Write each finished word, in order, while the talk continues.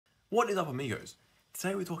What is up, amigos?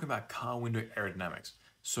 Today we're talking about car window aerodynamics.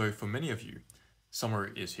 So for many of you,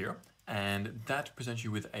 summer is here and that presents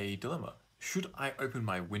you with a dilemma. Should I open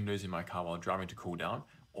my windows in my car while driving to cool down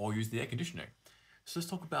or use the air conditioning? So let's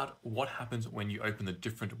talk about what happens when you open the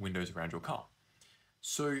different windows around your car.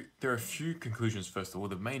 So there are a few conclusions. First of all,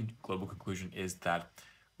 the main global conclusion is that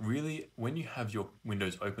really when you have your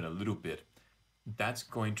windows open a little bit, that's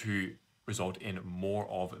going to result in more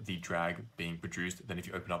of the drag being produced than if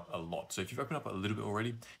you open up a lot. So if you've opened up a little bit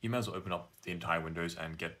already, you might as well open up the entire windows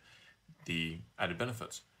and get the added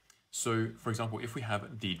benefits. So for example, if we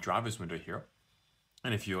have the driver's window here,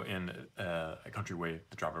 and if you're in a country where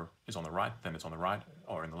the driver is on the right, then it's on the right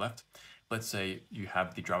or in the left. Let's say you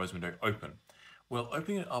have the driver's window open. Well,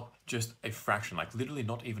 opening it up just a fraction, like literally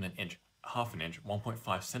not even an inch, half an inch,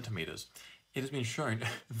 1.5 centimeters, it has been shown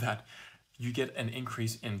that you get an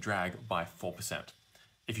increase in drag by 4%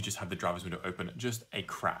 if you just have the driver's window open just a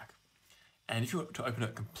crack. And if you were to open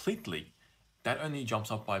it completely, that only jumps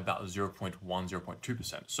up by about 0.1,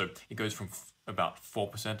 0.2%. So it goes from about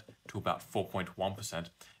 4% to about 4.1%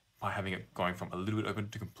 by having it going from a little bit open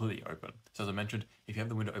to completely open. So as I mentioned, if you have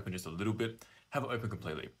the window open just a little bit, have it open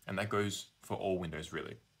completely. And that goes for all windows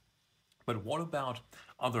really. But what about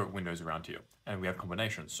other windows around here? And we have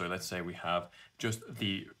combinations. So let's say we have just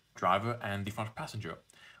the driver and the front passenger.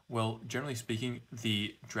 Well, generally speaking,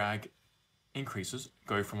 the drag increases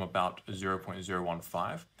go from about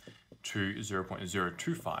 0.015 to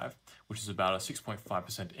 0.025, which is about a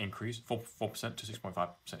 6.5% increase, 4% to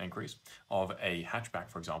 6.5% increase of a hatchback,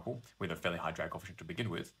 for example, with a fairly high drag coefficient to begin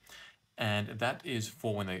with. And that is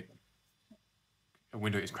for when the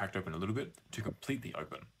window is cracked open a little bit to completely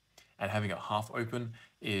open. And having it half open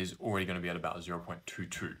is already going to be at about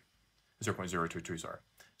 0.22, sorry.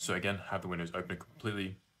 So again, have the windows open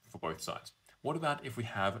completely for both sides. What about if we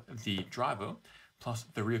have the driver plus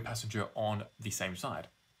the rear passenger on the same side?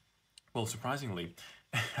 Well, surprisingly,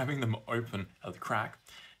 having them open at the crack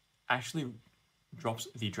actually drops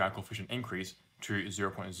the drag coefficient increase to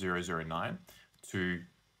 0.009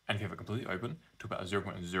 and if you have it completely open, to about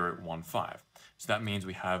 0.015. So that means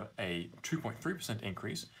we have a 2.3%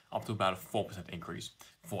 increase up to about a 4% increase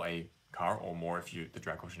for a car, or more if the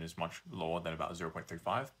drag coefficient is much lower than about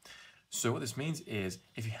 0.35. So what this means is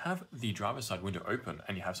if you have the driver's side window open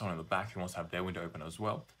and you have someone in the back who wants to have their window open as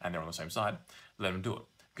well and they're on the same side, let them do it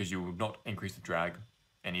because you will not increase the drag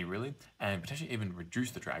any really and potentially even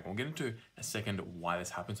reduce the drag. We'll get into a second why this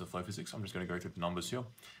happens with flow physics. I'm just going to go through the numbers here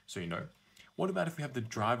so you know. What about if we have the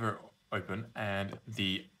driver open and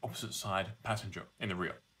the opposite side passenger in the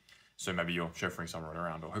rear? So maybe you're chauffeuring someone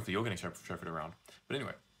around, or hopefully you're getting chauffeured around. But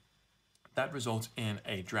anyway, that results in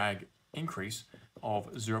a drag increase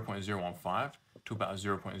of 0.015 to about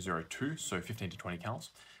 0.02, so 15 to 20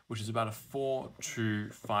 counts, which is about a 4 to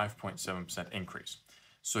 5.7% increase.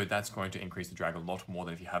 So that's going to increase the drag a lot more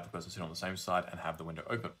than if you have the person sit on the same side and have the window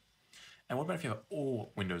open. And what about if you have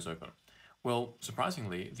all windows open? Well,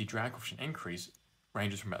 surprisingly, the drag coefficient increase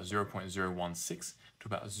ranges from about 0.016 to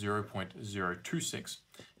about 0.026,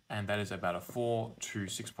 and that is about a 4 to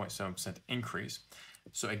 6.7% increase.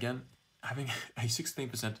 So again, having a 16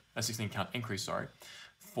 count increase,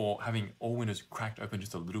 for having all windows cracked open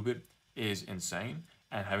just a little bit is insane,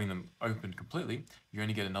 and having them open completely, you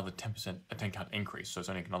only get another 10%, a 10 count increase, so it's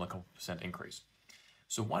only another couple percent increase.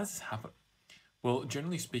 So why does this happen? Well,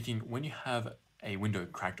 generally speaking, when you have a window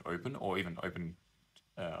cracked open, or even open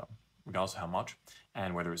regardless of how much,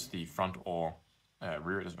 and whether it's the front or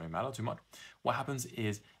rear, it doesn't really matter too much, what happens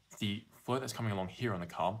is the flow that's coming along here on the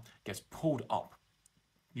car gets pulled up,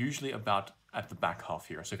 usually about at the back half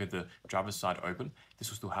here. So if you have the driver's side open, this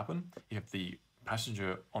will still happen. If you have the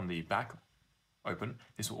passenger on the back open,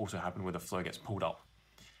 this will also happen where the flow gets pulled up.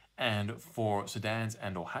 And for sedans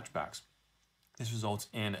and or hatchbacks, this results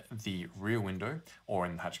in the rear window, or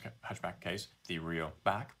in the hatchback case, the rear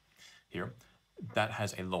back here, that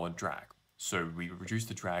has a lower drag. So we reduce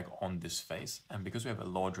the drag on this face, and because we have a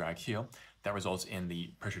lower drag here, that results in the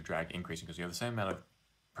pressure drag increasing because you have the same amount of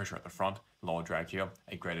pressure at the front, lower drag here,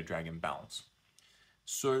 a greater drag imbalance.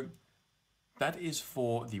 So that is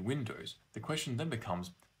for the windows. The question then becomes,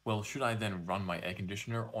 well, should I then run my air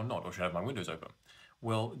conditioner or not, or should I have my windows open?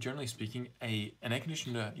 Well, generally speaking, an air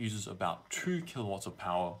conditioner uses about 2 kilowatts of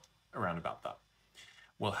power, around about that.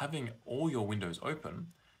 Well, having all your windows open,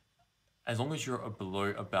 as long as you're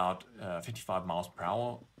below about 55 miles per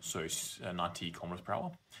hour, so 90 kilometers per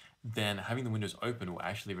hour, then having the windows open will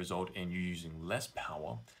actually result in you using less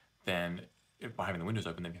power than by having the windows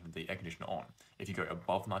open than if you have the air conditioner on. If you go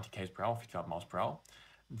above 90 k's per hour, 55 miles per hour,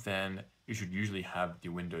 then you should usually have the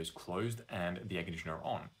windows closed and the air conditioner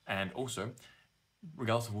on. And also,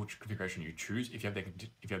 regardless of which configuration you choose, if you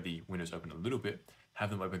have the windows open a little bit, have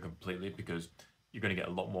them open completely, because you're going to get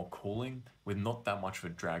a lot more cooling with not that much of a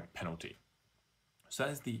drag penalty. So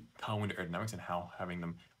that is the car window aerodynamics and how having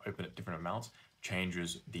them open at different amounts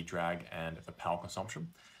changes the drag and the power consumption.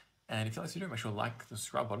 And if you like this video, make sure to like the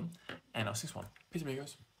subscribe button, and I'll see you next one. Peace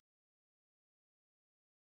amigos.